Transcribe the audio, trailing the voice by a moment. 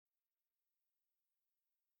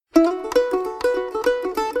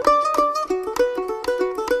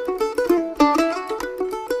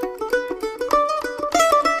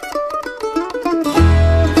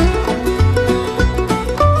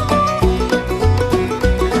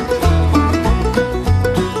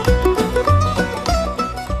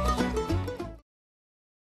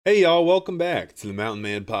Hey y'all, welcome back to the Mountain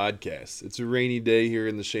Man Podcast. It's a rainy day here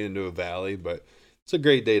in the Shenandoah Valley, but it's a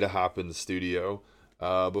great day to hop in the studio.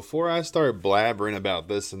 Before I start blabbering about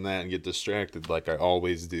this and that and get distracted like I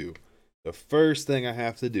always do, the first thing I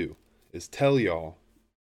have to do is tell y'all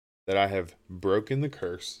that I have broken the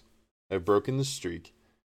curse, I've broken the streak,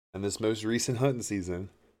 and this most recent hunting season,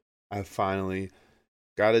 I finally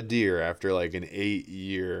got a deer after like an 8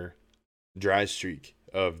 year dry streak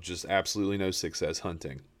of just absolutely no success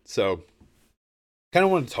hunting. So, kind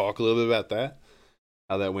of want to talk a little bit about that,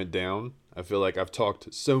 how that went down. I feel like I've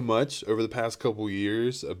talked so much over the past couple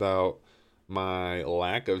years about my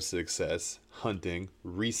lack of success hunting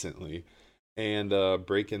recently and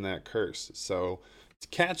breaking that curse. So, to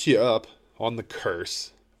catch you up on the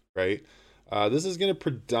curse, right? This is going to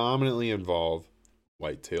predominantly involve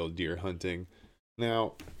white-tailed deer hunting.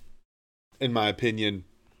 Now, in my opinion,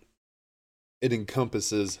 it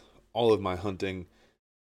encompasses all of my hunting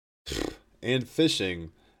and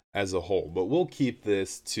fishing as a whole, but we'll keep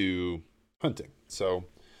this to hunting. So,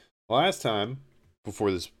 last time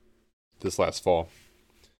before this last fall,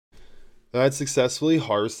 that I'd successfully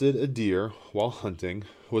harvested a deer while hunting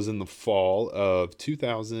was in the fall of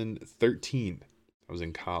 2013. I was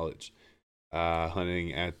in college,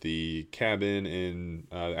 hunting at the cabin in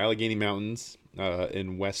Allegheny Mountains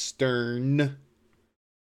in Western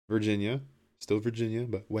Virginia. Still Virginia,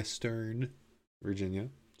 but Western Virginia.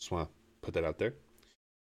 Just want to put that out there.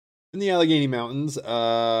 In the Allegheny Mountains,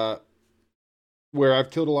 where I've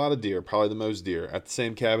killed a lot of deer, probably the most deer, at the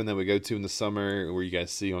same cabin that we go to in the summer, where you guys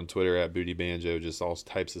see on Twitter at Booty Banjo, just all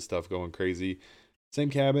types of stuff going crazy. Same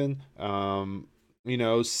cabin.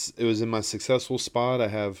 It was in my successful spot. I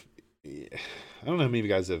don't know how many of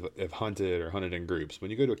you guys have hunted or hunted in groups. When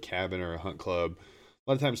you go to a cabin or a hunt club, a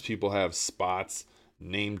lot of times people have spots,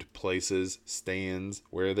 named places, stands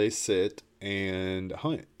where they sit and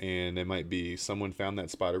hunt. And it might be someone found that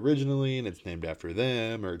spot originally and it's named after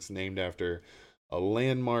them, or it's named after a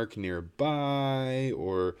landmark nearby,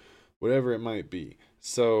 or whatever it might be.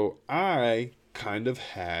 So I kind of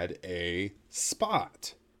had a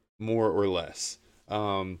spot, more or less.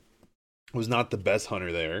 Was not the best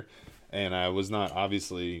hunter there, and I was not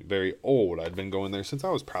obviously very old. I'd been going there since I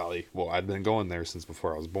was I'd been going there since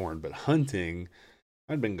before I was born, but hunting,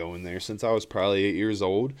 I'd been going there since I was probably 8 years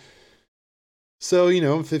old. So,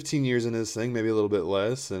 I'm 15 years into this thing, maybe a little bit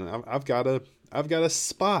less, and I've got a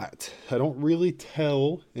spot. I don't really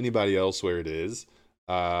tell anybody else where it is,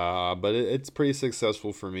 but it's pretty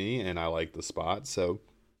successful for me, and I like the spot, so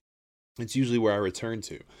it's usually where I return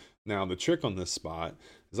to. Now, the trick on this spot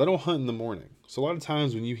is I don't hunt in the morning. So a lot of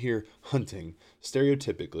times when you hear hunting,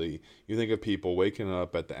 stereotypically, you think of people waking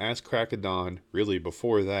up at the ass crack of dawn, really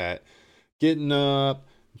before that, getting up,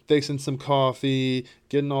 fixing some coffee,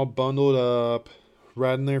 getting all bundled up,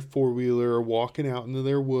 riding their four-wheeler, walking out into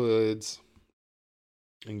their woods,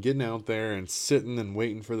 and getting out there and sitting and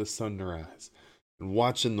waiting for the sun to rise and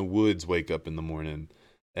watching the woods wake up in the morning.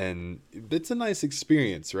 And it's a nice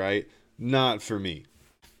experience, right? Not for me.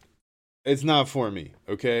 It's not for me,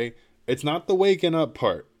 okay? It's not the waking up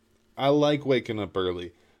part. I like waking up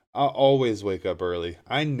early. I always wake up early.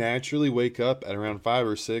 I naturally wake up at around 5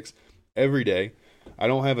 or 6 every day. I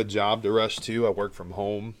don't have a job to rush to. I work from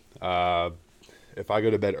home. If I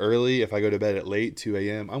go to bed early, if I go to bed at late, 2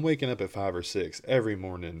 a.m., I'm waking up at 5 or 6 every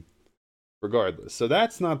morning, regardless. So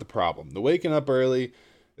that's not the problem. The waking up early,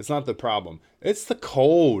 it's not the problem. It's the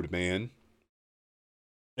cold, man.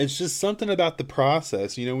 It's just something about the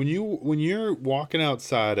process. When you're walking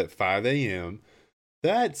outside at 5 a.m.,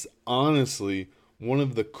 that's honestly one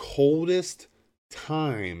of the coldest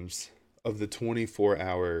times of the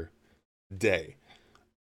 24-hour day.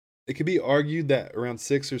 It could be argued that around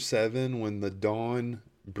 6 or 7, when the dawn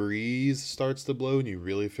breeze starts to blow and you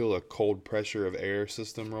really feel a cold pressure of air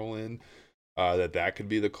system roll in, that could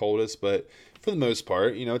be the coldest. But for the most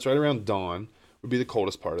part, it's right around dawn would be the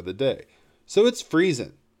coldest part of the day. So it's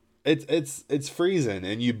freezing. It's freezing,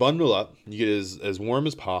 and you bundle up, you get as warm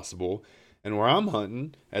as possible. And where I'm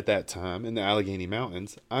hunting at that time in the Allegheny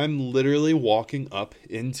Mountains, I'm literally walking up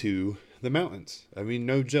into the mountains. I mean,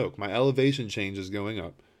 no joke. My elevation change is going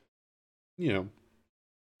up,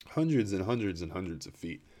 hundreds and hundreds and hundreds of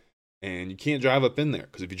feet. And you can't drive up in there,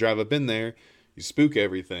 because if you drive up in there, you spook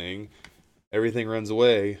everything. Everything runs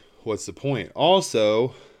away. What's the point?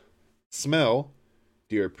 Also, smell.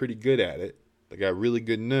 Deer are pretty good at it. They got really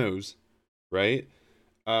good nose, right?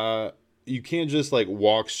 You can't just like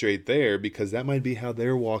walk straight there, because that might be how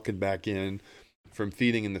they're walking back in from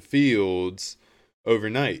feeding in the fields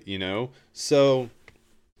overnight, So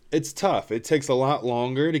It's tough. It takes a lot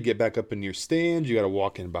longer to get back up in your stand. You got to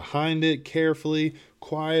walk in behind it carefully,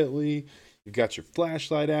 quietly. You've got your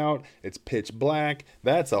flashlight out. It's pitch black.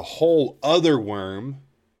 That's a whole other worm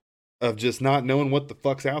of just not knowing what the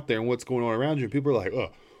fuck's out there and what's going on around you. And people are like,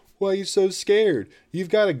 oh, why are you so scared? You've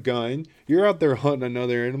got a gun. You're out there hunting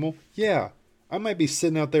another animal. Yeah, I might be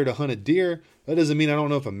sitting out there to hunt a deer. That doesn't mean I don't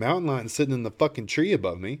know if a mountain lion's sitting in the fucking tree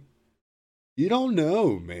above me. You don't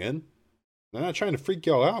know, man. I'm not trying to freak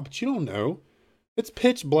y'all out, but you don't know. It's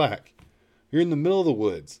pitch black. You're in the middle of the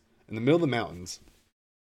woods, in the middle of the mountains.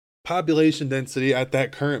 Population density at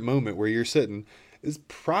that current moment where you're sitting is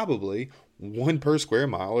probably 1 per square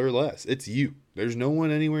mile or less. It's you. There's no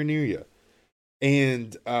one anywhere near you.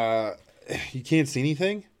 And you can't see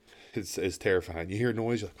anything. It's terrifying. You hear a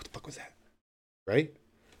noise, you're like, what the fuck was that? Right?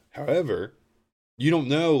 However, you don't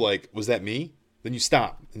know, like, was that me? Then you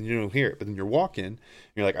stop and you don't hear it. But then you're walking and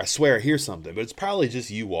you're like, I swear I hear something. But it's probably just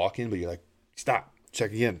you walking, but you're like, stop,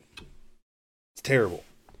 check again. It's terrible.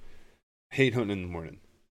 I hate hunting in the morning.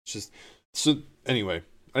 It's just, so anyway,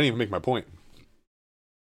 I didn't even make my point.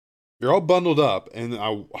 You're all bundled up and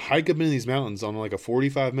I hike up into these mountains on like a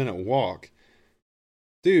 45-minute walk.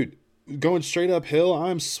 Dude, going straight uphill,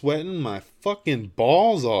 I'm sweating my fucking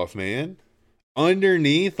balls off, man.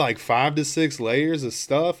 Underneath like 5 to 6 layers of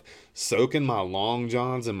stuff, soaking my long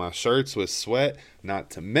johns and my shirts with sweat, not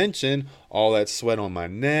to mention all that sweat on my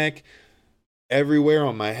neck, everywhere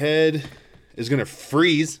on my head is gonna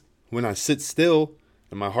freeze when I sit still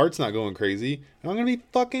and my heart's not going crazy, and I'm gonna be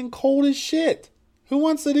fucking cold as shit. Who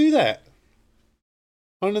wants to do that?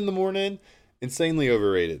 Hunting in the morning, insanely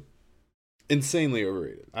overrated. Insanely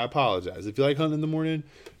overrated. I apologize. If you like hunting in the morning,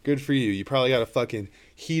 good for you. You probably got a fucking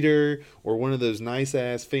heater or one of those nice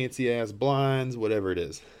ass, fancy ass blinds, whatever it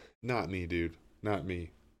is. Not me, dude. Not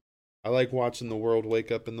me. I like watching the world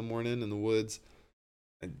wake up in the morning in the woods.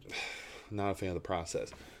 I'm not a fan of the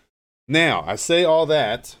process. Now, I say all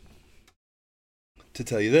that to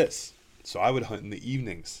tell you this. So I would hunt in the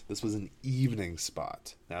evenings. This was an evening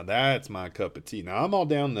spot. Now that's my cup of tea. Now I'm all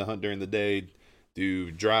down to hunt during the day,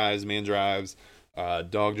 do drives, man drives,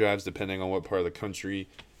 dog drives, depending on what part of the country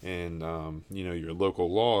and, your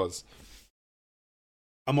local laws.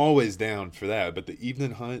 I'm always down for that. But the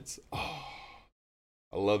evening hunts, oh,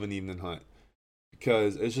 I love an evening hunt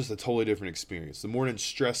because it's just a totally different experience. The morning's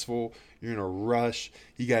stressful. You're in a rush.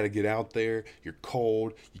 You got to get out there. You're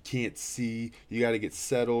cold. You can't see. You got to get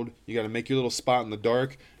settled. You got to make your little spot in the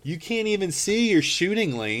dark. You can't even see your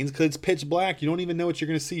shooting lanes because it's pitch black. You don't even know what you're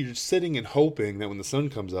going to see. You're just sitting and hoping that when the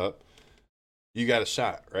sun comes up, you got a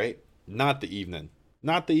shot, right? Not the evening.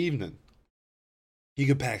 Not the evening. You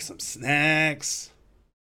can pack some snacks,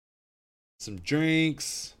 some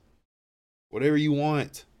drinks, whatever you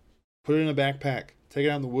want. Put it in a backpack. Take it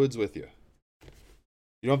out in the woods with you.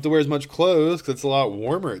 You don't have to wear as much clothes because it's a lot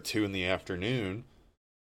warmer at 2 in the afternoon.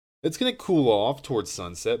 It's going to cool off towards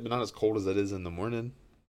sunset, but not as cold as it is in the morning.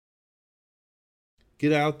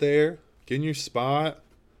 Get out there. Get in your spot.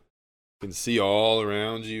 You can see all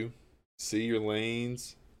around you. See your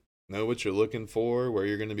lanes. Know what you're looking for, where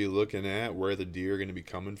you're going to be looking at, where the deer are going to be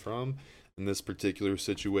coming from. In this particular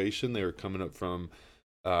situation, they were coming up from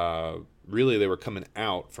really they were coming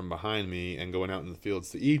out from behind me and going out in the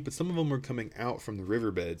fields to eat, but some of them were coming out from the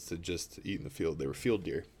riverbeds to just eat in the field. They were field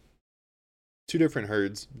deer. 2 different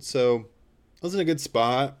herds. So it was in a good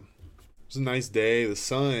spot. It was a nice day. The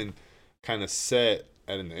sun kind of set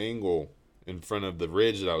at an angle in front of the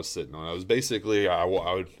ridge that I was sitting on. I was basically, I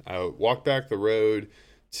would walk back the road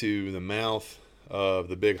to the mouth of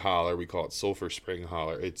the big holler. We call it Sulphur Spring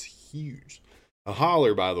Holler. It's huge. A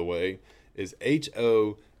holler, by the way, is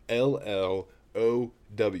HOLLOW.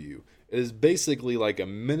 It is basically like a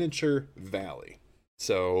miniature valley.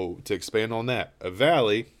 So to expand on that, a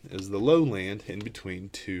valley is the lowland in between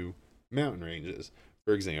 2 mountain ranges.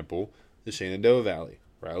 For example, the Shenandoah Valley,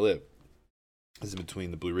 where I live, is in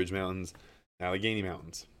between the Blue Ridge Mountains and Allegheny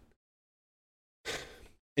Mountains.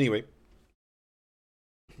 Anyway,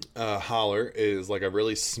 holler is like a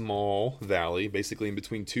really small valley, basically in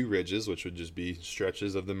between 2 ridges, which would just be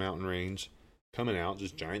stretches of the mountain range coming out,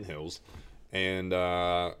 just giant hills. And,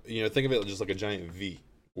 think of it just like a giant V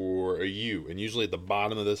or a U. And usually at the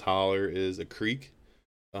bottom of this holler is a creek.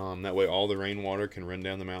 That way all the rainwater can run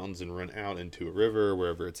down the mountains and run out into a river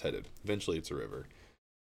wherever it's headed. Eventually it's a river.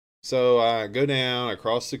 So I go down, I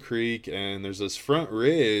cross the creek, and there's this front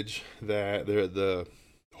ridge that the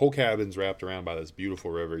whole cabin's wrapped around by this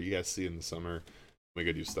beautiful river. You guys see it in the summer. We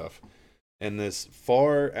go do stuff. And this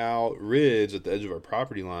far out ridge at the edge of our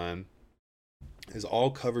property line is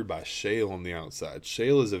all covered by shale on the outside.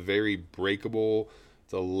 Shale is a very breakable,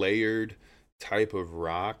 it's a layered type of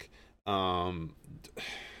rock. Um,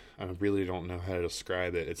 I really don't know how to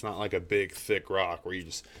describe it. It's not like a big thick rock where you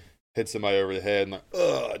just hit somebody over the head and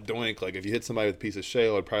like doink. Like if you hit somebody with a piece of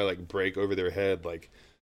shale, it'd probably like break over their head like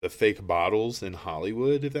the fake bottles in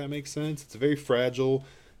Hollywood, if that makes sense. It's a very fragile,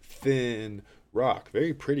 thin rock,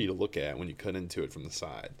 very pretty to look at when you cut into it from the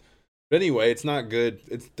side. But anyway, it's not good.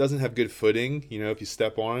 It doesn't have good footing. You know, if you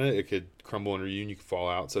step on it, it could crumble under you and you could fall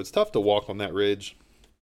out. So it's tough to walk on that ridge.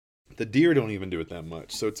 The deer don't even do it that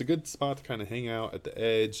much. So it's a good spot to kind of hang out at the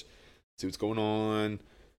edge, see what's going on.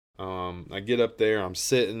 I get up there, I'm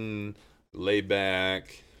sitting, laid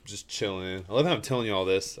back, just chilling. I love how I'm telling you all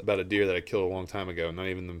this about a deer that I killed a long time ago, not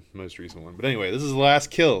even the most recent one. But anyway, this is the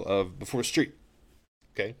last kill of Before Street.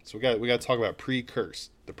 Okay, so we got to talk about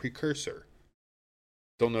the precursor.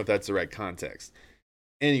 Don't know if that's the right context.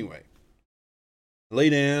 Anyway, lay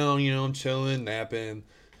down, you know, I'm chilling, napping.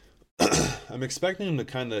 I'm expecting him to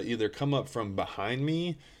kind of either come up from behind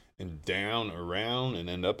me and down around and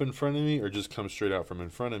end up in front of me, or just come straight out from in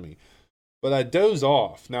front of me. But I doze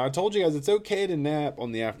off. Now, I told you guys it's okay to nap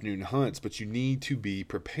on the afternoon hunts, but you need to be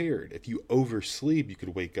prepared. If you oversleep, you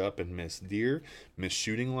could wake up and miss deer, miss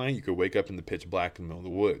shooting light. You could wake up in the pitch black in the middle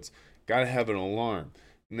of the woods. Got to have an alarm.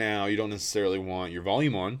 Now, you don't necessarily want your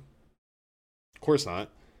volume on. Of course not.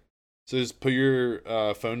 So just put your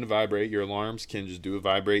phone to vibrate. Your alarms can just do a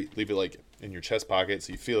vibrate. Leave it like in your chest pocket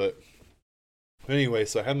so you feel it. But anyway,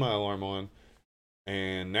 so I had my alarm on,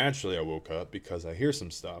 and naturally I woke up because I hear some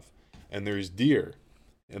stuff. And there's deer,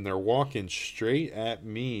 and they're walking straight at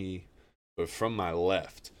me, but from my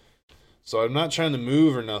left. So I'm not trying to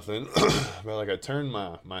move or nothing, but like I turn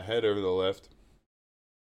my head over to the left,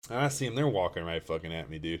 and I see them. They're walking right fucking at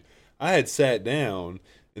me, dude. I had sat down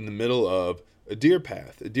in the middle of a deer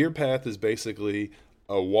path. A deer path is basically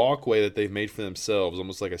a walkway that they've made for themselves,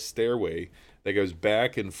 almost like a stairway that goes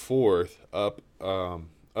back and forth up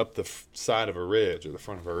the side of a ridge or the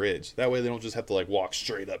front of a ridge. That way they don't just have to like walk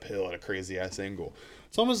straight uphill at a crazy ass angle.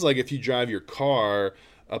 It's almost like if you drive your car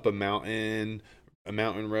up a mountain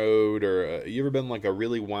road, or you ever been like a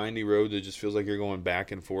really windy road that just feels like you're going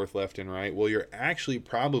back and forth left and right? Well, you're actually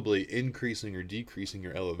probably increasing or decreasing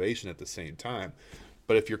your elevation at the same time.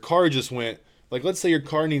 But if your car just went, like let's say your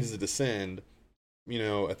car needs to descend,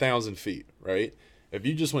 1,000 feet, right? If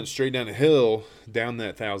you just went straight down a hill down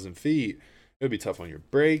that 1,000 feet, it would be tough on your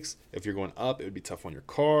brakes. If you're going up, it would be tough on your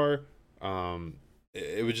car.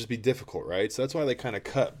 It would just be difficult, right? So that's why they kind of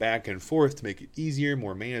cut back and forth to make it easier,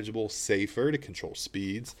 more manageable, safer to control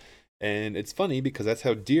speeds. And it's funny because that's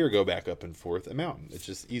how deer go back up and forth a mountain. It's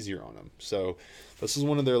just easier on them. So this is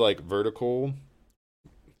one of their like vertical,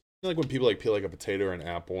 like when people like peel like a potato or an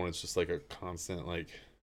apple and it's just like a constant like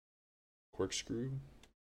corkscrew.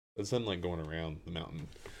 It's them like going around the mountain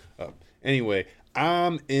up. Anyway,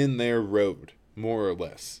 I'm in their road, more or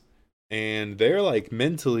less. And they're like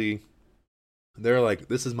mentally, they're like,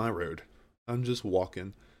 this is my road. I'm just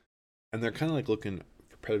walking. And they're kind of like looking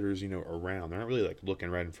for predators, around. They're not really like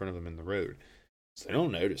looking right in front of them in the road. So they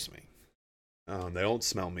don't notice me. They don't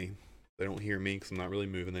smell me. They don't hear me because I'm not really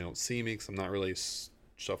moving. They don't see me because I'm not really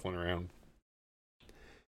shuffling around.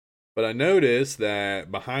 But I notice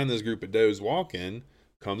that behind this group of does walking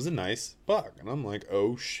comes a nice buck. And I'm like,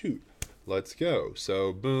 oh shoot, let's go.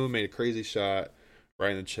 So boom, made a crazy shot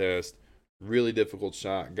right in the chest. Really difficult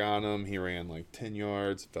shot. Got him. He ran like 10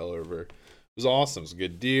 yards, fell over. It was awesome. It was a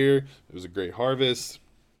good deer. It was a great harvest.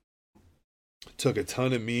 Took a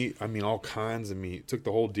ton of meat. I mean, all kinds of meat. Took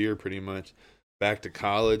the whole deer pretty much back to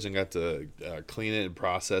college and got to clean it and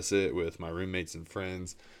process it with my roommates and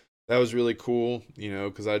friends. That was really cool,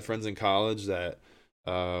 because I had friends in college that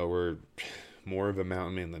were more of a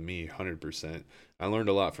mountain man than me, 100%. I learned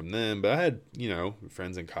a lot from them, but I had,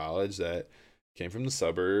 friends in college that came from the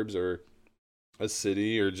suburbs or a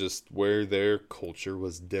city or just where their culture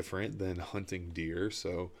was different than hunting deer.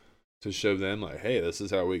 So to show them like, hey, this is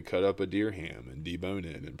how we cut up a deer ham and debone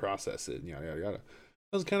it and process it and yada yada yada.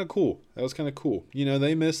 That was kind of cool.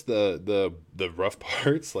 They missed the rough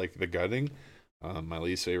parts like the gutting, my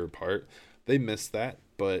least favorite part. They missed that,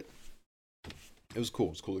 but it was cool.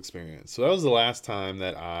 It was a cool experience. So that was the last time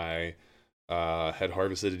that I had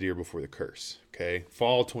harvested a deer before the curse. Okay,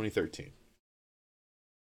 fall 2013.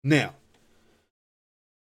 Now,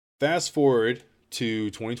 fast forward to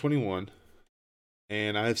 2021,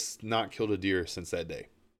 and I've not killed a deer since that day.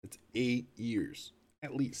 It's 8 years,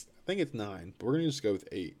 at least. I think it's 9, but we're going to just go with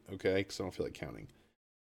 8, okay? Because I don't feel like counting.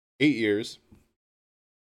 8 years.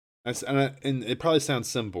 And it probably sounds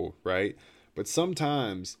simple, right? But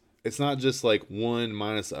sometimes it's not just like one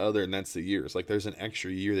minus the other, and that's the years. Like there's an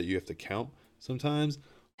extra year that you have to count sometimes.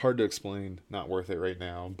 Hard to explain, not worth it right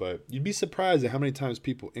now, but you'd be surprised at how many times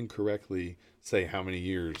people incorrectly say how many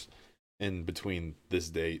years in between this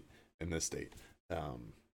date and this date.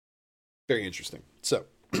 Very interesting. So,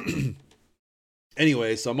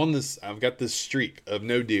 anyway, so I've got this streak of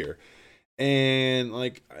no deer. And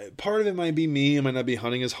like part of it might be me. I might not be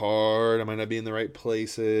hunting as hard. I might not be in the right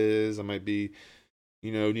places. I might be,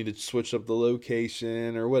 need to switch up the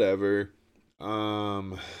location or whatever.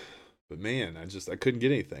 But man, I couldn't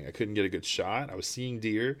get anything. I couldn't get a good shot. I was seeing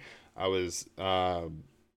deer. I was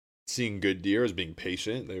seeing good deer. I was being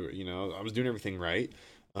patient. They were, I was doing everything right.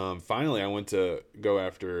 Finally, I went to go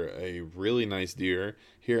after a really nice deer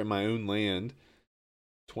here at my own land.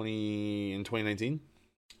 2019,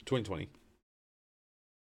 2020,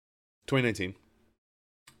 2019,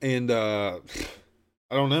 and I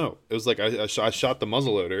don't know. It was like I shot the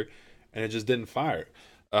muzzleloader, and it just didn't fire.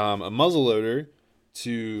 A muzzleloader,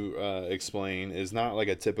 to explain, is not like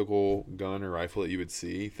a typical gun or rifle that you would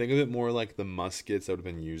see. Think of it more like the muskets that would have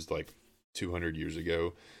been used like 200 years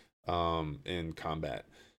ago in combat,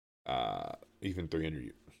 even 300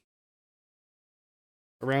 years.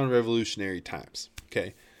 Around revolutionary times,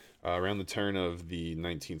 okay? Around the turn of the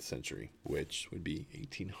 19th century, which would be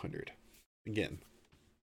 1800. Again,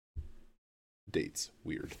 dates,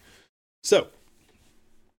 weird. So,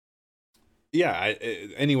 yeah,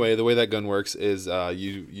 anyway, the way that gun works is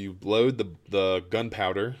you load the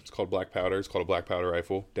gunpowder, it's called black powder, it's called a black powder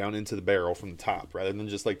rifle, down into the barrel from the top, rather than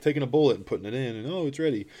just like taking a bullet and putting it in and, oh, it's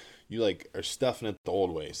ready. You like are stuffing it the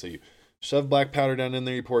old way. So you shove black powder down in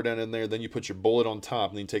there, you pour it down in there, then you put your bullet on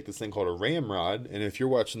top, and then you take this thing called a ramrod. And if you're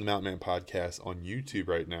watching the Mountain Man podcast on YouTube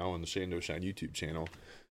right now, on the Shando Shine YouTube channel,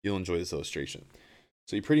 you'll enjoy this illustration.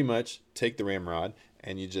 So you pretty much take the ramrod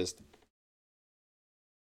and you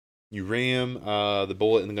ram the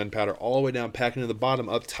bullet and the gunpowder all the way down, packing to the bottom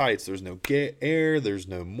up tight. So there's no air, there's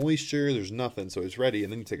no moisture, there's nothing. So it's ready.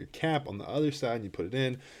 And then you take a cap on the other side and you put it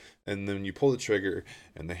in. And then you pull the trigger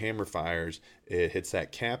and the hammer fires. It hits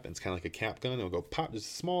that cap, and it's kind of like a cap gun. It'll go pop, just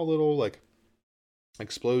a small little like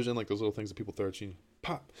explosion, like those little things that people throw at you.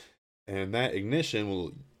 Pop. And that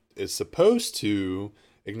ignition is supposed to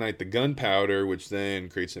ignite the gunpowder, which then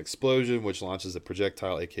creates an explosion, which launches a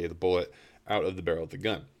projectile, aka the bullet, out of the barrel of the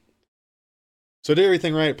gun. So I did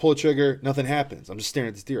everything right, pull the trigger, nothing happens. I'm just staring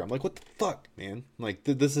at this deer. I'm like, what the fuck, man? I'm like,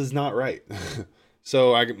 this is not right.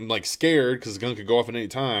 So I'm like scared because the gun could go off at any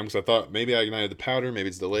time, because I thought maybe I ignited the powder, maybe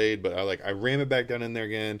it's delayed, but I ram it back down in there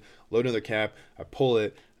again, load another cap, I pull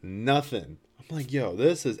it, nothing. I'm like, yo,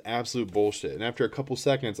 this is absolute bullshit. And after a couple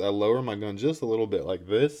seconds, I lower my gun just a little bit like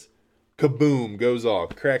this, kaboom, goes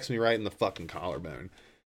off, cracks me right in the fucking collarbone.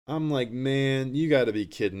 I'm like, man, you gotta be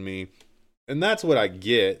kidding me. And that's what I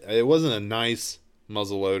get. It wasn't a nice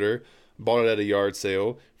muzzleloader. Bought it at a yard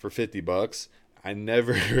sale for $50. I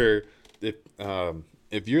never...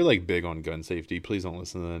 If you're like big on gun safety, please don't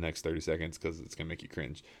listen to the next 30 seconds because it's gonna make you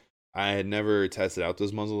cringe. I had never tested out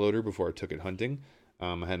this muzzleloader before I took it hunting.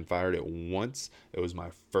 I hadn't fired it once. It was my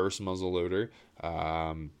first muzzleloader,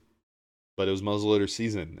 but it was muzzleloader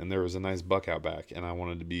season, and there was a nice buck out back, and I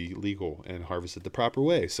wanted to be legal and harvest it the proper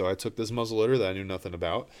way. So I took this muzzleloader that I knew nothing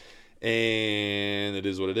about, and it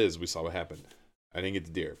is what it is. We saw what happened. I didn't get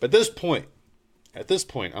the deer, but at this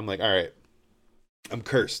point, I'm like, all right, I'm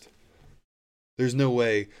cursed. There's no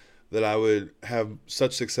way that I would have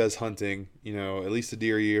such success hunting, at least a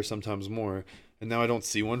deer a year, sometimes more. And now I don't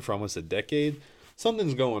see one for almost a decade.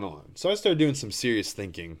 Something's going on. So I started doing some serious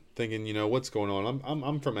thinking, what's going on?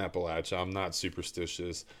 I'm from Appalachia. I'm not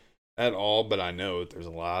superstitious at all, but I know there's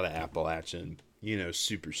a lot of Appalachian,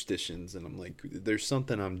 superstitions. And I'm like, there's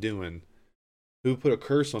something I'm doing. Who put a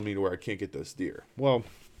curse on me to where I can't get this deer? Well,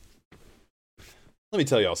 let me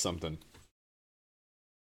tell y'all something.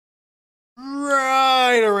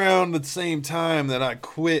 Right around the same time that I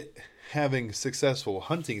quit having successful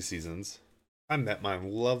hunting seasons, I met my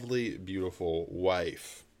lovely, beautiful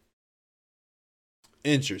wife.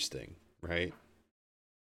 Interesting, right?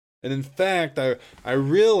 And in fact, I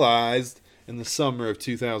realized in the summer of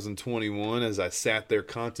 2021, as I sat there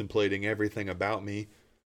contemplating everything about me,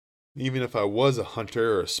 even if I was a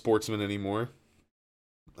hunter or a sportsman anymore,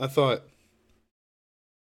 I thought,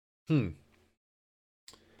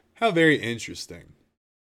 how very interesting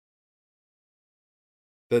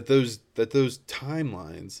that those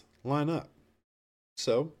timelines line up.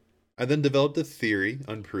 So I then developed a theory,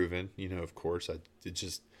 unproven, of course, it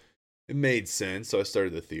made sense. So I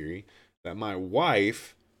started the theory that my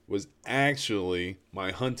wife was actually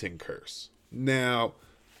my hunting curse. Now,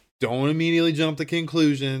 don't immediately jump to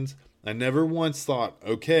conclusions. I never once thought,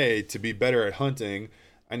 okay, to be better at hunting,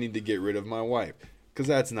 I need to get rid of my wife, because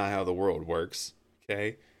that's not how the world works.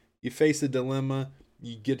 Okay. You face a dilemma,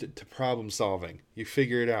 you get to problem solving. You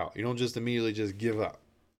figure it out. You don't just immediately just give up.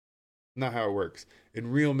 Not how it works.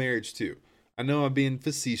 In real marriage too. I know I'm being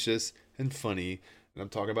facetious and funny, and I'm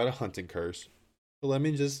talking about a hunting curse. But let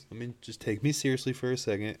me just take me seriously for a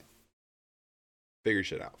second. Figure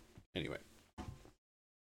shit out. Anyway.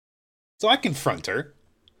 So I confront her.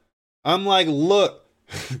 I'm like, look.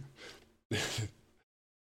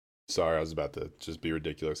 Sorry, I was about to just be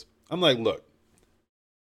ridiculous. I'm like, look,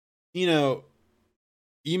 you know,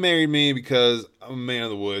 you married me because I'm a man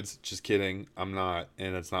of the woods. Just kidding. I'm not.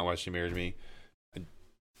 And that's not why she married me. I'm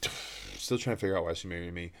still trying to figure out why she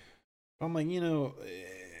married me. But I'm like,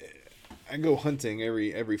 I go hunting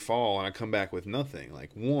every fall and I come back with nothing.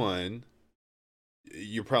 Like, one,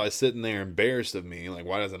 you're probably sitting there embarrassed of me. Like,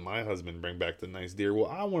 why doesn't my husband bring back the nice deer? Well,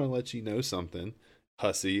 I want to let you know something,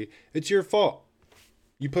 hussy. It's your fault.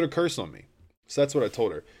 You put a curse on me. So that's what I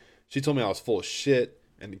told her. She told me I was full of shit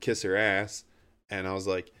and to kiss her ass. And I was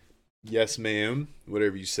like, yes, ma'am,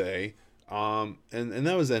 whatever you say. And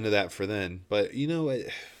that was the end of that for then. But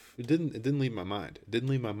it didn't leave my mind. It didn't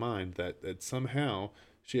leave my mind that somehow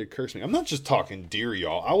she had cursed me. I'm not just talking deer,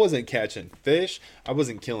 y'all. I wasn't catching fish. I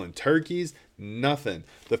wasn't killing turkeys. Nothing.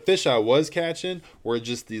 The fish I was catching were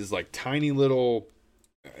just these like tiny little.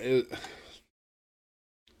 It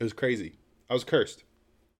was crazy. I was cursed.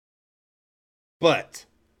 But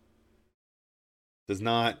does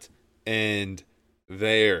not end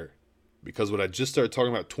there, because what I just started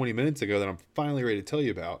talking about 20 minutes ago that I'm finally ready to tell you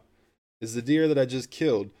about is the deer that I just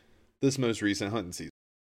killed this most recent hunting season.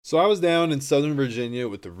 So I was down in Southern Virginia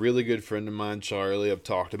with a really good friend of mine, Charlie. I've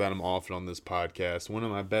talked about him often on this podcast. One of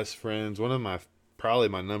my best friends, probably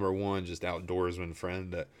my number one just outdoorsman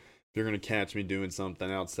friend, that if you're going to catch me doing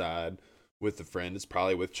something outside with a friend, it's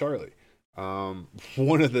probably with Charlie.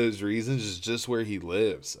 One of those reasons is just where he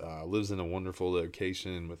lives. Lives in a wonderful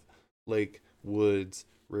location with lake, woods,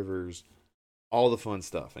 rivers, all the fun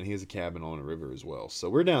stuff. And he has a cabin on a river as well. So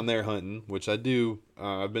we're down there hunting, which I do.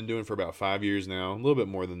 I've been doing for about 5 years now, a little bit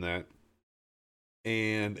more than that.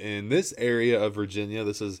 And in this area of Virginia,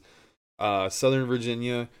 this is Southern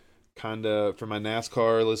Virginia, kind of for my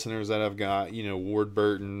NASCAR listeners that I've got, Ward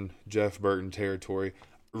Burton, Jeff Burton territory.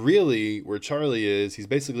 Really, where Charlie is, he's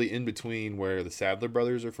basically in between where the Sadler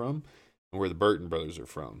brothers are from and where the Burton brothers are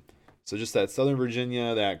from. So just that Southern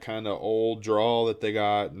Virginia, that kind of old drawl that they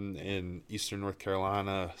got in Eastern North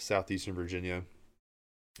Carolina, Southeastern Virginia.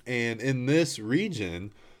 And in this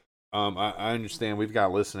region, I understand we've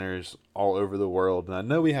got listeners all over the world. And I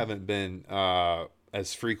know we haven't been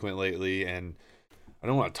as frequent lately, and I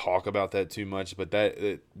don't want to talk about that too much, but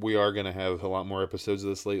we are going to have a lot more episodes of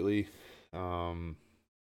this lately.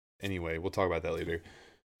 Anyway, we'll talk about that later.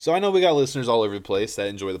 So I know we got listeners all over the place that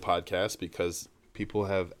enjoy the podcast because people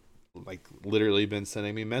have like literally been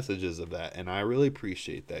sending me messages of that, and I really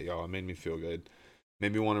appreciate that, y'all. It made me feel good,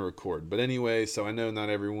 made me want to record. But anyway, so I know not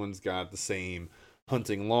everyone's got the same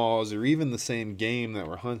hunting laws or even the same game that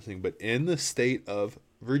we're hunting, but in the state of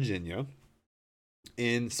Virginia,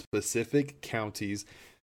 in specific counties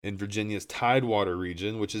in Virginia's Tidewater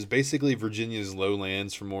region, which is basically Virginia's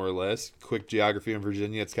lowlands for more or less. Quick geography in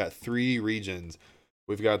Virginia, it's got 3 regions.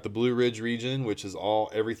 We've got the Blue Ridge region, which is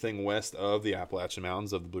everything west of the Appalachian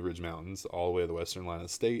Mountains, of the Blue Ridge Mountains, all the way to the western line of the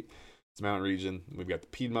state. It's a mountain region. We've got the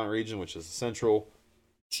Piedmont region, which is the central,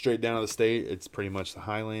 straight down to the state. It's pretty much the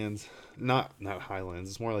highlands. Not highlands,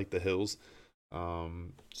 it's more like the hills.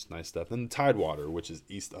 Just nice stuff. Then the Tidewater, which is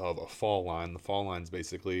east of a fall line. The fall line's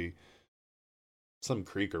basically some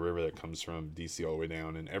creek or river that comes from DC all the way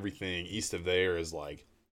down, and everything east of there is like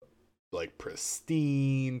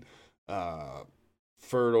pristine,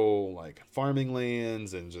 fertile, like farming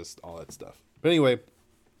lands and just all that stuff. But anyway,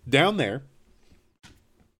 down there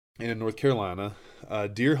in North Carolina,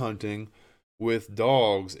 deer hunting with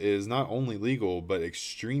dogs is not only legal but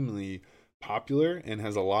extremely popular and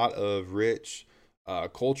has a lot of rich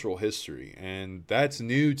cultural history. And that's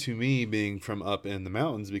new to me, being from up in the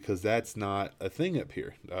mountains, because that's not a thing up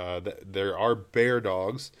here. There are bear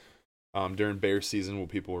dogs during bear season where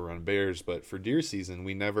people will run bears, but for deer season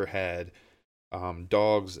we never had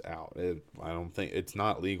dogs out. I don't think it's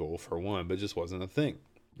not legal for one, but it just wasn't a thing.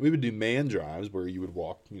 We would do man drives where you would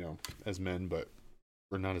walk, as men,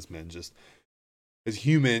 or not as men, just as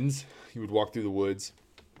humans. You would walk through the woods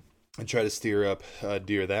and try to steer up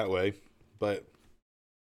deer that way. But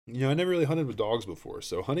I never really hunted with dogs before,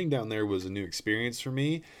 so hunting down there was a new experience for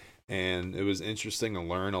me, and it was interesting to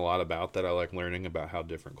learn a lot about that. I like learning about how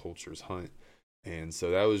different cultures hunt, and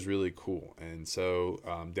so that was really cool. And so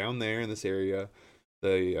down there in this area,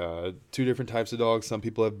 They two different types of dogs. Some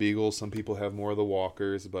people have beagles, some people have more of the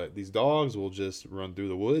walkers, but these dogs will just run through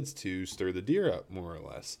the woods to stir the deer up, more or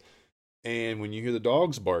less. And when you hear the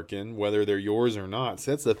dogs barking, whether they're yours or not,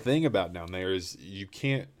 so that's the thing about down there is you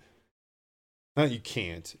can't, not you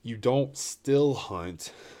can't, you don't still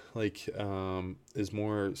hunt like is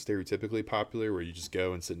more stereotypically popular, where you just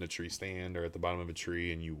go and sit in a tree stand or at the bottom of a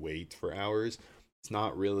tree and you wait for hours. It's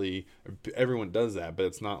not really, everyone does that, but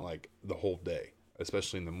it's not like the whole day,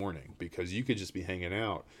 especially in the morning, because you could just be hanging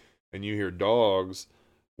out and you hear dogs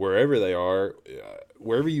wherever they are,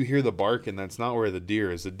 wherever you hear the barking, that's not where the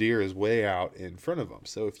deer is. The deer is way out in front of them.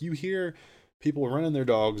 So if you hear people running their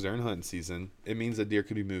dogs during hunting season, it means that deer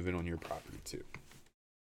could be moving on your property too.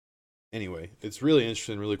 Anyway, it's really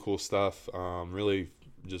interesting, really cool stuff. Really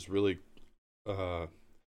uh,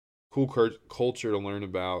 cool culture to learn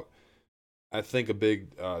about. I think a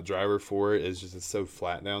big driver for it is just it's so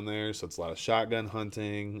flat down there, so it's a lot of shotgun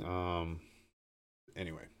hunting.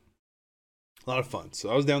 Anyway, a lot of fun. So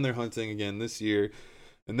I was down there hunting again this year,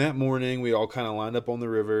 and that morning we all kind of lined up on the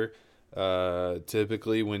river.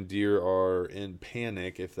 Typically, when deer are in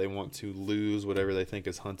panic, if they want to lose whatever they think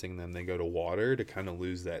is hunting them, they go to water to kind of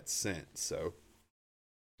lose that scent. So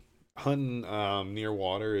hunting near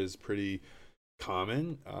water is pretty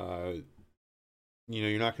common.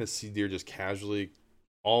 You're not going to see deer just casually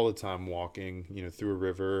all the time walking, through a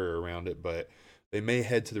river or around it, but they may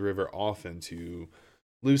head to the river often to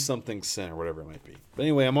lose something scent or whatever it might be. But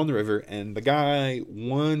anyway, I'm on the river, and the guy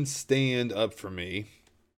one stand up from me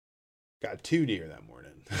got 2 deer that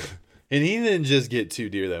morning. And he didn't just get 2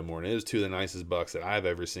 deer that morning. It was 2 of the nicest bucks that I've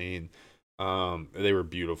ever seen. They were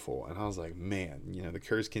beautiful. And I was like, man, the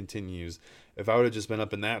curse continues. If I would have just been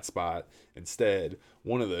up in that spot instead,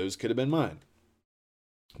 one of those could have been mine.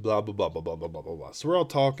 Blah, blah, blah, blah, blah, blah, blah, blah, blah. So we're all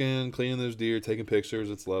talking, cleaning those deer, taking pictures.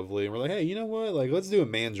 It's lovely. And we're like, hey, you know what? Like, let's do a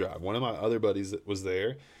man drive. One of my other buddies was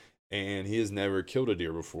there, and he has never killed a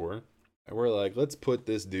deer before. And we're like, let's put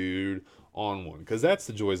this dude on one. Because that's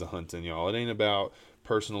the joys of hunting, y'all. It ain't about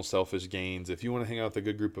personal selfish gains. If you want to hang out with a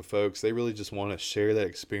good group of folks, they really just want to share that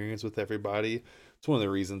experience with everybody. It's one of the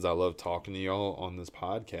reasons I love talking to y'all on this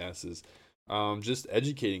podcast is just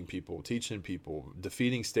educating people, teaching people,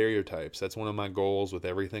 defeating stereotypes. That's one of my goals with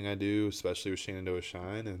everything I do, especially with Shenandoah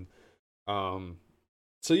Shine. And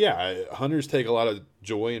so yeah, hunters take a lot of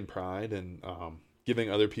joy and pride in giving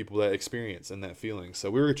other people that experience and that feeling.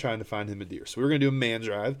 So we were trying to find him a deer. So we were going to do a man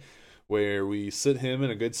drive where we sit him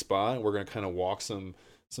in a good spot, and we're going to kind of walk some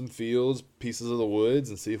fields, pieces of the woods,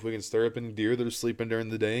 and see if we can stir up any deer that are sleeping during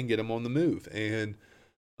the day and get them on the move. And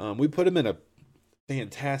we put him in a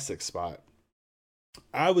fantastic spot.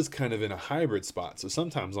 I was kind of in a hybrid spot. So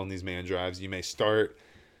sometimes on these man drives, you may start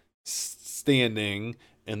standing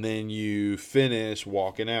and then you finish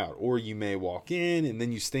walking out, or you may walk in and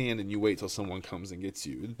then you stand and you wait till someone comes and gets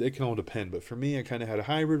you. It can all depend. But for me, I kind of had a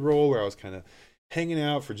hybrid role where I was kind of hanging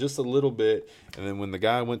out for just a little bit. And then when the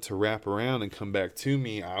guy went to wrap around and come back to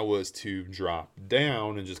me, I was to drop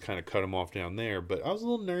down and just kind of cut him off down there. But I was a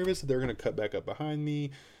little nervous that they're going to cut back up behind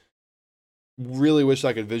me. Really wish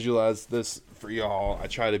I could visualize this for y'all. I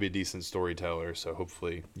try to be a decent storyteller, so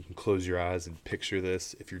hopefully you can close your eyes and picture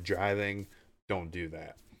this. If you're driving, don't do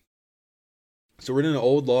that. So we're in an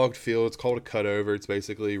old logged field. It's called a cutover. It's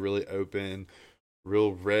basically really open,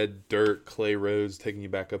 real red dirt, clay roads taking you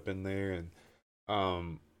back up in there. And,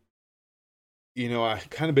 I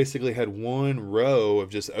kind of basically had one row of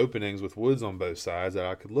just openings with woods on both sides that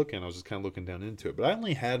I could look in. I was just kind of looking down into it. But I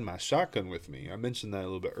only had my shotgun with me. I mentioned that a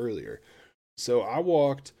little bit earlier. So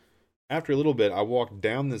after a little bit, I walked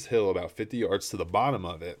down this hill about 50 yards to the bottom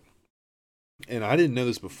of it. And I didn't know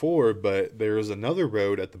this before, but there was another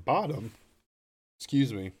road at the bottom,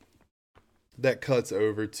 that cuts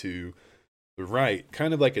over to the right,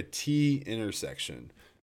 kind of like a T intersection.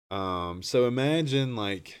 So imagine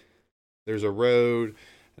like there's a road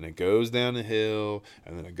and it goes down a hill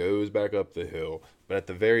and then it goes back up the hill. But at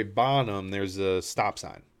the very bottom, there's a stop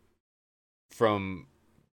sign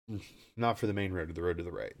not for the main road, to the road to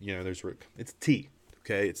the right. It's T,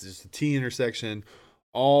 okay? It's just a T intersection,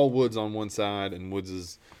 all woods on one side and woods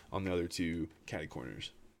is on the other two catty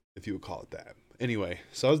corners, if you would call it that. Anyway,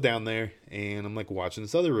 so I was down there and I'm like watching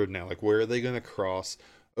this other road now, like where are they going to cross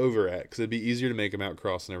over at? Because it'd be easier to make them out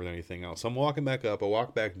cross than anything else. So I'm walking back up, I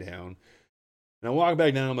walk back down, and I walk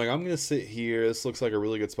back down. I'm like, I'm going to sit here. This looks like a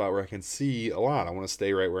really good spot where I can see a lot. I want to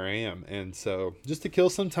stay right where I am. And so just to kill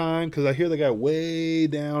some time, because I hear the guy way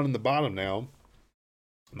down in the bottom now.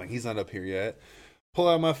 I'm like, he's not up here yet. Pull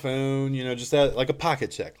out my phone, just like a pocket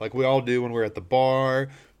check, like we all do when we're at the bar.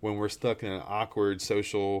 when we're stuck in an awkward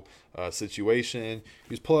social situation, you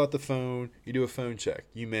just pull out the phone, you do a phone check.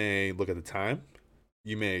 You may look at the time.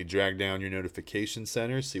 You may drag down your notification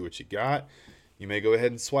center, see what you got. You may go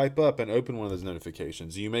ahead and swipe up and open one of those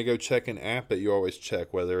notifications. You may go check an app that you always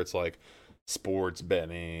check, whether it's like sports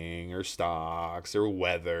betting or stocks or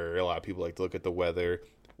weather. A lot of people like to look at the weather.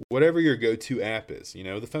 Whatever your go-to app is,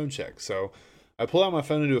 the phone check. So I pull out my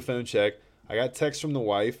phone and do a phone check. I got text from the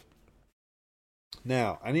wife.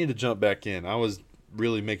 Now, I need to jump back in. I was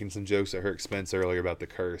really making some jokes at her expense earlier about the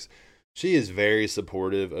curse. She is very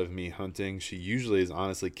supportive of me hunting. She usually is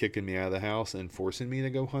honestly kicking me out of the house and forcing me to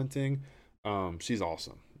go hunting. She's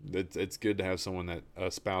awesome. It's good to have someone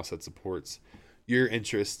a spouse that supports your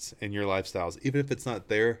interests and your lifestyles. Even if it's not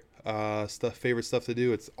their favorite stuff to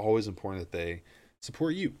do, it's always important that they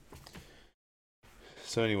support you.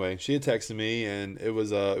 So anyway, she had texted me, and it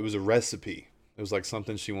was a recipe. It was like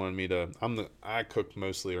something she wanted me to. I cook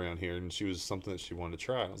mostly around here, and she was something that she wanted to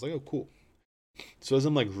try. I was like, oh, cool. So as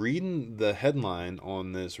I'm like reading the headline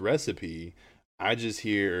on this recipe, I just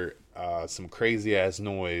hear some crazy ass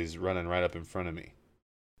noise running right up in front of me.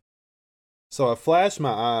 So I flash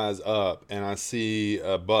my eyes up, and I see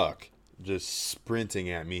a buck just sprinting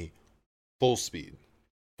at me, full speed.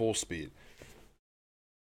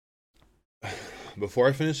 Before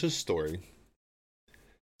I finish this story,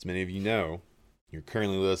 as many of you know, you're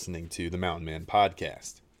currently listening to the Mountain Man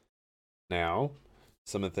Podcast. Now,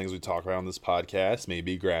 some of the things we talk about on this podcast may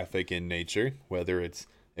be graphic in nature, whether it's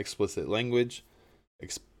explicit language,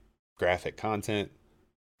 graphic content,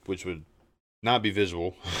 which would not be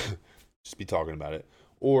visual, just be talking about it,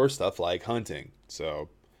 or stuff like hunting. So,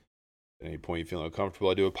 at any point you feel uncomfortable,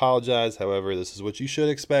 I do apologize. However, this is what you should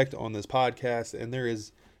expect on this podcast, and there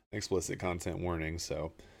is explicit content warning,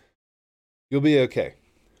 so you'll be okay.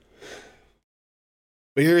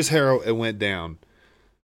 But here's how it went down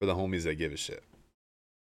for the homies that give a shit.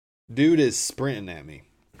 Dude is sprinting at me.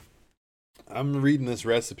 I'm reading this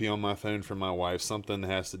recipe on my phone from my wife, something that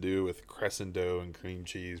has to do with crescent dough and cream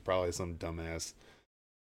cheese, probably some dumbass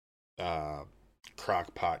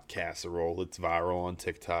crock pot casserole. It's viral on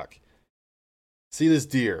TikTok. See this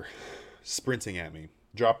deer sprinting at me.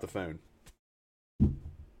 Drop the phone.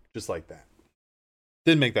 Just like that.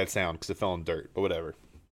 Didn't make that sound because it fell in dirt, but whatever.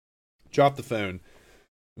 Drop the phone.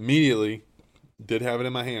 Immediately, did have it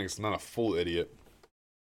in my hand because I'm not a full idiot.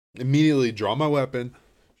 Immediately draw my weapon,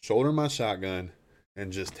 shoulder my shotgun,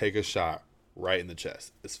 and just take a shot right in the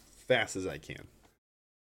chest as fast as I can.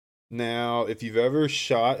 Now, if you've ever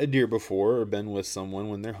shot a deer before or been with someone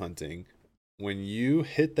when they're hunting, when you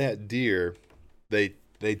hit that deer, they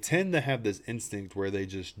tend to have this instinct where they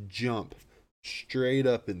just jump straight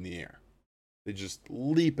up in the air. They just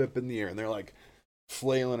leap up in the air and they're like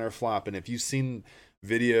flailing or flopping. If you've seen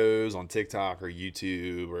videos on TikTok or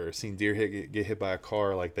YouTube or seen deer get hit by a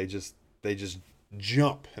car, like they just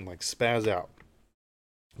jump and like spaz out.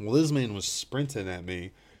 Well, this man was sprinting at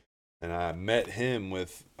me, and I met him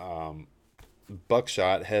with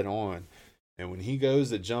buckshot head on. And when he goes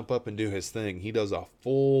to jump up and do his thing, he does a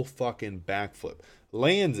full fucking backflip.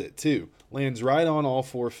 Lands it too. Lands right on all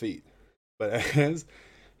 4 feet. But as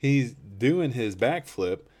he's doing his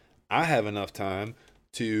backflip, I have enough time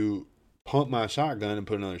to pump my shotgun and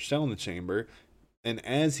put another shell in the chamber. And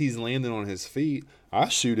as he's landing on his feet, I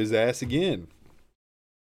shoot his ass again.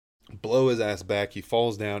 Blow his ass back. He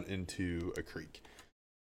falls down into a creek.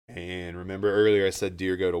 And remember earlier I said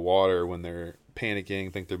deer go to water when they're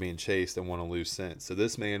panicking, think they're being chased, and want to lose scent. So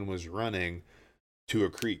this man was running to a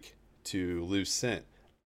creek to lose scent.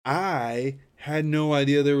 I had no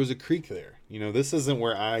idea there was a creek there. This isn't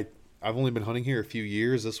where I've only been hunting here a few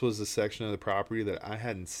years. This was a section of the property that I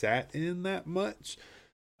hadn't sat in that much.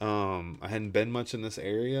 I hadn't been much in this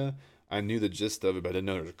area. I knew the gist of it, but I didn't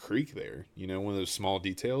know there was a creek there. One of those small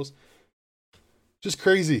details. Just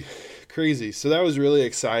crazy. So that was really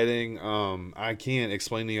exciting. I can't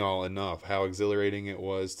explain to y'all enough how exhilarating it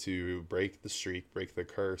was to break the streak, break the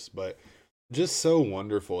curse, but just so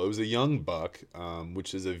wonderful. It was a young buck,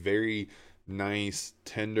 which is a very nice,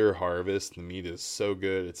 tender harvest. The meat is so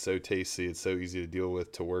good. It's so tasty. It's so easy to deal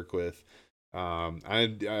with, to work with.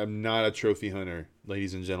 I'm not a trophy hunter,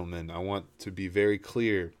 ladies and gentlemen. I want to be very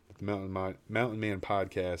clear. With the Mountain Man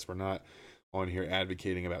Podcast, we're not on here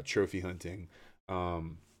advocating about trophy hunting.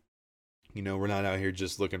 We're not out here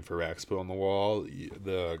just looking for racks put on the wall.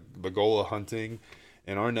 The goal of hunting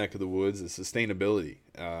in our neck of the woods is sustainability.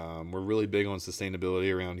 We're really big on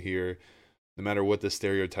sustainability around here, no matter what the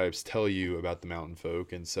stereotypes tell you about the mountain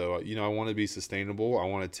folk. And so, I want to be sustainable. I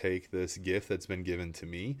want to take this gift that's been given to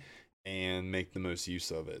me and make the most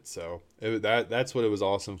use of it. So that's what it was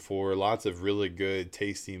awesome for. Lots of really good,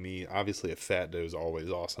 tasty meat. Obviously, a fat doe is always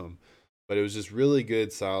awesome, but it was just really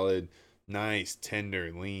good, solid, nice,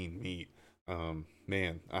 tender, lean meat.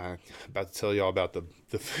 Man, I'm about to tell y'all about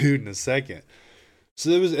the food in a second. So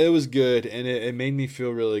it was good, and it made me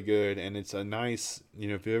feel really good. And it's a nice,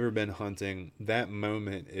 if you've ever been hunting, that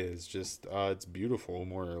moment is just it's beautiful,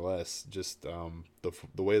 more or less. Just the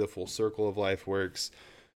way the full circle of life works,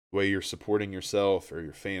 the way you're supporting yourself or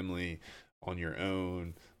your family on your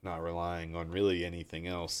own, not relying on really anything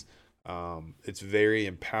else. It's very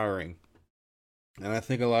empowering, and I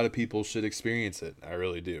think a lot of people should experience it. I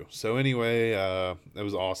really do. So anyway, it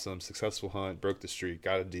was awesome. Successful hunt, broke the streak,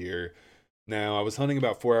 got a deer. Now, I was hunting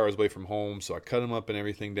about 4 hours away from home, so I cut them up and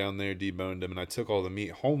everything down there, deboned them, and I took all the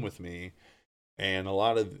meat home with me. And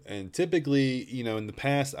typically, in the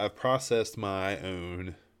past, I've processed my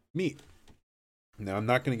own meat. Now, I'm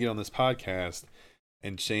not going to get on this podcast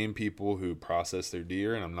and shame people who process their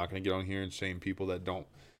deer, and I'm not going to get on here and shame people that don't.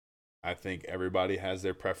 I think everybody has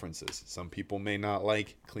their preferences. Some people may not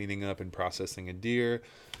like cleaning up and processing a deer.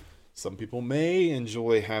 Some people may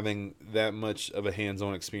enjoy having that much of a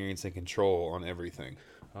hands-on experience and control on everything.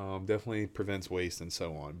 Definitely prevents waste and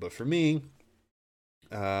so on. But for me,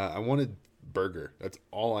 I wanted burger. That's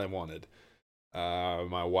all I wanted.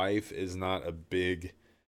 My wife is not a big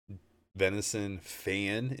venison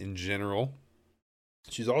fan in general.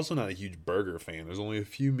 She's also not a huge burger fan. There's only a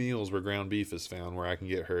few meals where ground beef is found where I can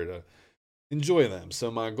get her to enjoy them.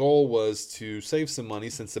 So my goal was to save some money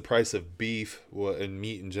since the price of beef and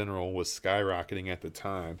meat in general was skyrocketing at the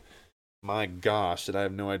time. My gosh, did I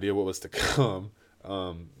have no idea what was to come.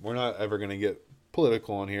 We're not ever going to get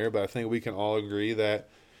political on here, but I think we can all agree that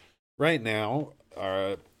right now,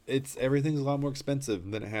 everything's a lot more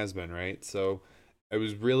expensive than it has been, right? So it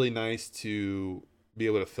was really nice to be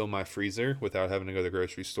able to fill my freezer without having to go to the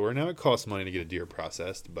grocery store. Now it costs money to get a deer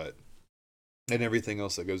processed, but and everything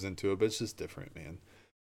else that goes into it, but it's just different, man.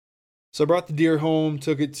 So I brought the deer home,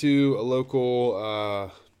 took it to a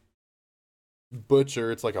local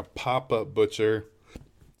butcher. It's like a pop-up butcher,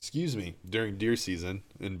 excuse me, during deer season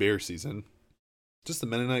and bear season. Just a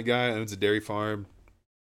Mennonite guy, owns a dairy farm.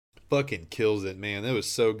 Fucking kills it, man. That was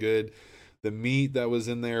so good. The meat that was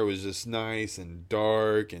in there was just nice and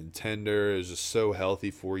dark and tender. It was just so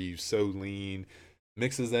healthy for you, so lean.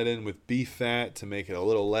 Mixes that in with beef fat to make it a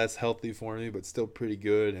little less healthy for me, but still pretty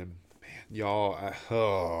good. And man,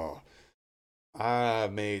 y'all, I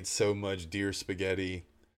made so much deer spaghetti.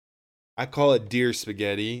 I call it deer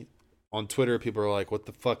spaghetti. On Twitter, people are like, "What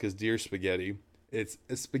the fuck is deer spaghetti?" It's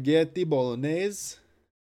a spaghetti bolognese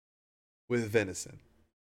with venison.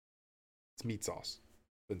 It's meat sauce.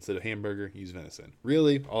 But instead of hamburger, use venison.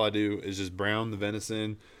 Really, all I do is just brown the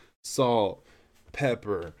venison, salt,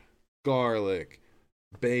 pepper, garlic,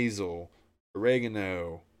 basil,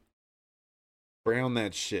 oregano, brown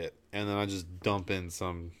that shit, and then I just dump in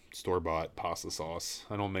some store-bought pasta sauce.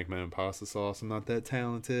 I don't make my own pasta sauce. I'm not that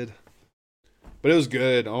talented. But it was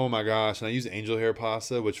good. Oh my gosh. And I use angel hair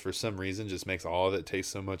pasta, which for some reason just makes all of it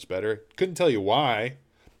taste so much better. Couldn't tell you why.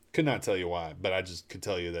 Could not tell you why, but I just could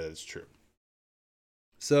tell you that it's true.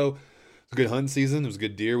 So it's a good hunting season. It was a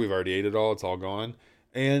good deer. We've already ate it all. It's all gone.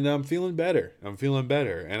 And I'm feeling better. I'm feeling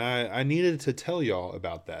better. And I needed to tell y'all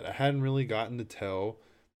about that. I hadn't really gotten to tell,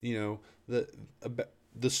 the about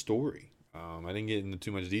the story. I didn't get into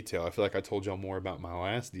too much detail. I feel like I told y'all more about my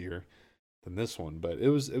last deer than this one, but it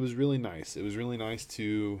was really nice. It was really nice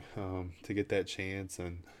to get that chance,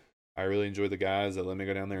 and I really enjoyed the guys that let me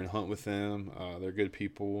go down there and hunt with them. They're good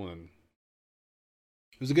people, and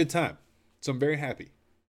it was a good time. So I'm very happy,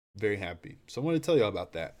 very happy. So I wanted to tell y'all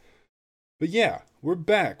about that. But yeah, we're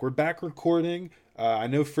back. We're back recording. I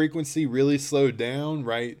know frequency really slowed down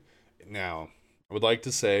right now. I would like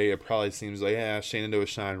to say it probably seems like, yeah, Shenandoah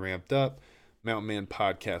Shine ramped up. Mountain Man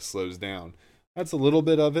podcast slows down. That's a little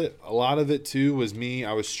bit of it. A lot of it too was me.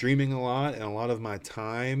 I was streaming a lot, and a lot of my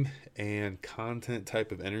time and content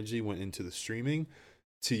type of energy went into the streaming.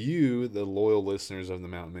 To you, the loyal listeners of the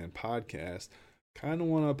Mountain Man podcast, kind of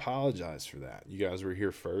want to apologize for that. You guys were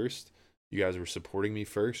here first. You guys were supporting me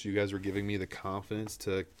first. You guys were giving me the confidence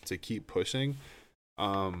to keep pushing.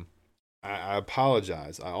 I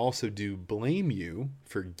apologize. I also do blame you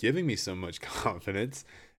for giving me so much confidence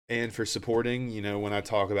and for supporting, when I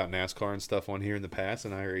talk about NASCAR and stuff on here in the past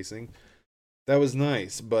and iRacing. That was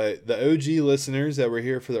nice. But the OG listeners that were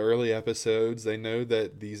here for the early episodes, they know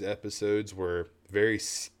that these episodes were very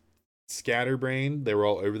scatterbrained. They were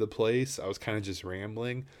all over the place. I was kind of just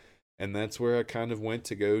rambling. And that's where I kind of went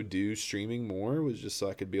to go do streaming more, was just so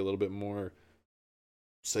I could be a little bit more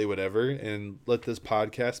say whatever and let this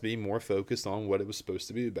podcast be more focused on what it was supposed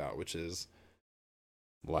to be about, which is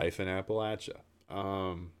life in Appalachia.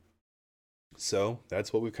 So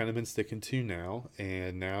that's what we've kind of been sticking to now.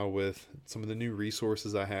 And now with some of the new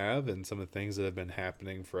resources I have and some of the things that have been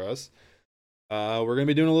happening for us, we're going to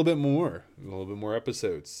be doing a little bit more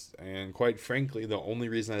episodes. And quite frankly, the only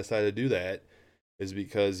reason I decided to do that is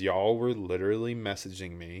because y'all were literally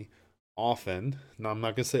messaging me often. Now, I'm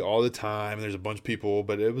not going to say all the time. There's a bunch of people,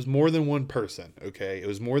 but it was more than one person. Okay. It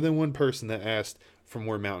was more than one person that asked for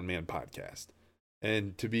more Mountain Man podcast.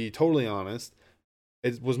 And to be totally honest,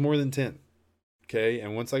 it was more than 10. Okay.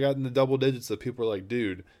 And once I got in the double digits, the people were like,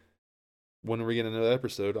 dude, when are we getting another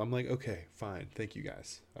episode? I'm like, okay, fine. Thank you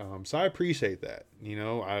guys. So I appreciate that.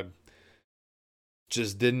 I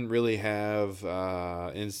just didn't really have,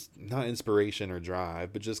 not inspiration or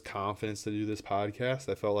drive, but just confidence to do this podcast.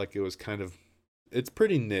 I felt like it was it's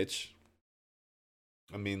pretty niche.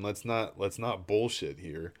 I mean, let's not bullshit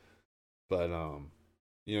here, but,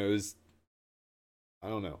 it was, I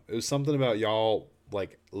don't know. It was something about y'all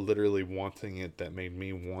like literally wanting it that made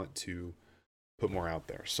me want to put more out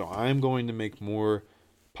there. So I'm going to make more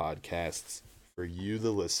podcasts for you,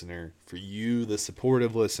 the listener, for you, the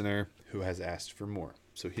supportive listener who has asked for more.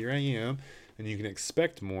 So here I am, and you can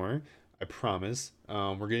expect more. I promise.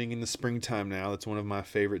 We're getting into springtime now. That's one of my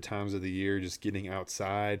favorite times of the year. Just getting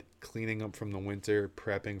outside, cleaning up from the winter,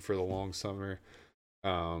 prepping for the long summer.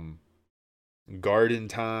 Garden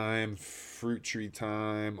time, fruit tree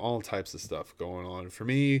time, all types of stuff going on. For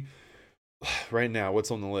me, right now,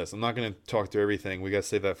 what's on the list? I'm not going to talk through everything. We got to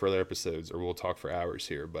save that for other episodes, or we'll talk for hours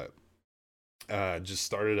here. But just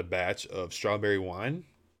started a batch of strawberry wine.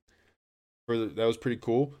 That was pretty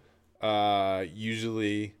cool.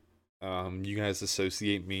 Usually, you guys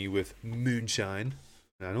associate me with moonshine.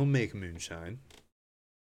 And I don't make moonshine.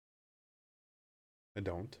 I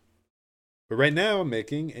don't. But right now, I'm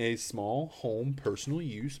making a small home personal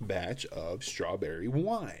use batch of strawberry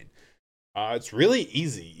wine. It's really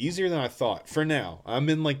easy, easier than I thought. For now, I'm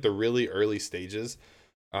in like the really early stages.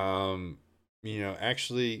 Actually,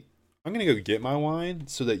 I'm gonna go get my wine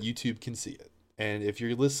so that YouTube can see it. And if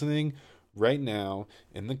you're listening right now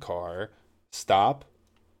in the car, stop,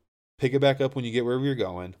 pick it back up when you get wherever you're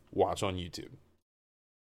going, watch on YouTube.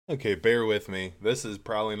 Okay, bear with me. This is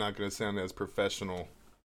probably not going to sound as professional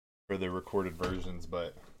for the recorded versions,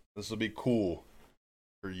 but this will be cool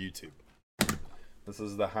for YouTube. This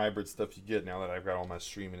is the hybrid stuff you get now that I've got all my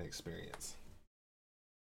streaming experience.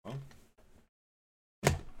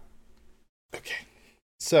 Okay,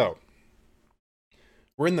 so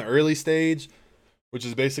we're in the early stage, which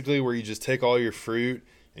is basically where you just take all your fruit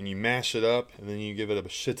and you mash it up, and then you give it a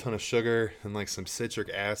shit ton of sugar and like some citric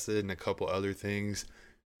acid and a couple other things,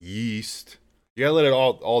 yeast. You gotta let it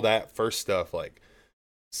all that first stuff like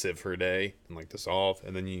sit for a day and like dissolve,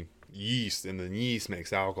 and then yeast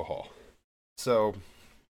makes alcohol. So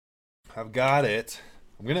I've got it.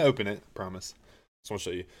 I'm gonna open it, I promise. Just want to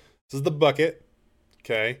show you. This is the bucket.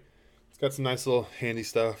 Okay, it's got some nice little handy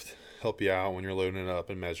stuff to help you out when you're loading it up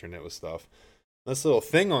and measuring it with stuff. This little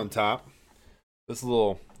thing on top, this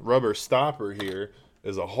little rubber stopper here,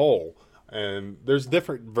 is a hole. And there's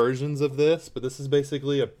different versions of this, but this is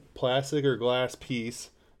basically a plastic or glass piece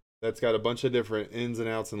that's got a bunch of different ins and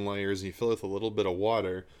outs and layers. You fill it with a little bit of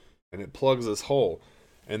water, and it plugs this hole.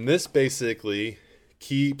 And this basically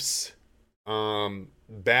keeps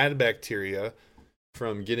bad bacteria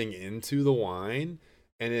from getting into the wine,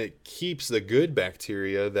 and it keeps the good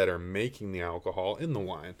bacteria that are making the alcohol in the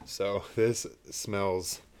wine. So this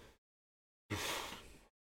smells...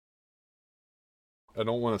 I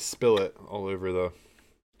don't want to spill it all over the...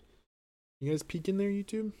 You guys peek in there,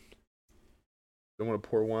 YouTube? Don't want to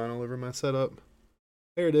pour wine all over my setup.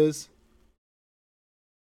 There it is.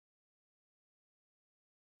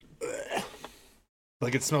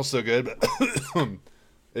 Like, it smells so good, but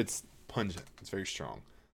it's pungent. It's very strong.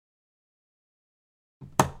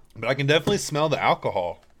 But I can definitely smell the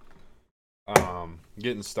alcohol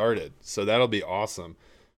getting started. So that'll be awesome.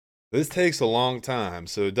 This takes a long time.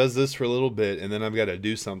 So it does this for a little bit, and then I've got to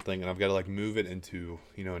do something, and I've got to like move it into,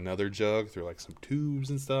 another jug through like some tubes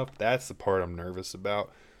and stuff. That's the part I'm nervous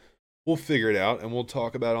about. We'll figure it out, and we'll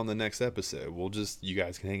talk about it on the next episode. You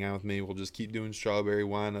guys can hang out with me. We'll just keep doing strawberry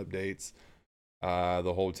wine updates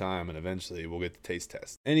the whole time, and eventually we'll get the taste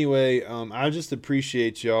test. Anyway, I just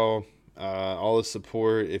appreciate y'all, all the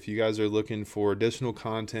support. If you guys are looking for additional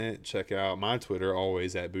content, check out my Twitter,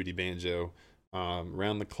 always at Booty Banjo.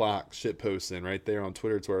 Round the clock shit posting right there on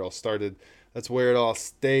Twitter. It's where it all started. That's where it all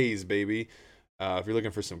stays, baby. If you're looking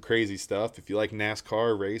for some crazy stuff, if you like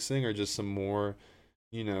NASCAR racing or just some more,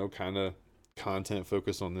 kind of content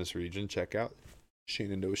focused on this region, check out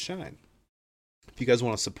Shenandoah Shine. If you guys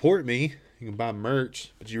want to support me, you can buy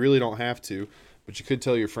merch, but you really don't have to. But you could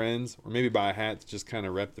tell your friends, or maybe buy a hat to just kind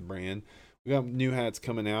of rep the brand. We got new hats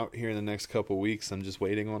coming out here in the next couple weeks. I'm just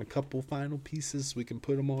waiting on a couple final pieces so we can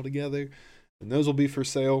put them all together. And those will be for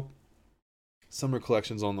sale. Summer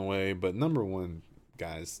collection's on the way. But number one,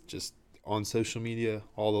 guys, just on social media,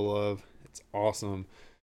 all the love. It's awesome.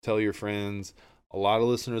 Tell your friends. A lot of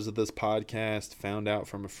listeners of this podcast found out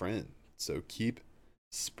from a friend. So keep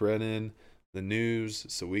spreading the news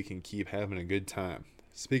so we can keep having a good time.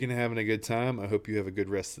 Speaking of having a good time, I hope you have a good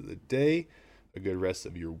rest of the day, a good rest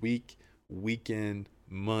of your week, weekend,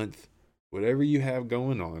 month, whatever you have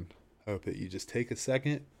going on. I hope that you just take a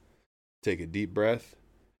second, take a deep breath,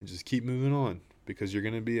 and just keep moving on, because you're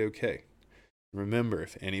going to be okay. Remember,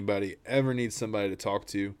 if anybody ever needs somebody to talk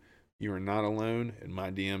to, you are not alone, and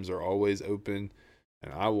my DMs are always open,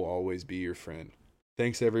 and I will always be your friend.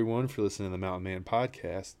 Thanks everyone for listening to the Mountain Man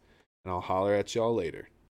Podcast, and I'll holler at y'all later.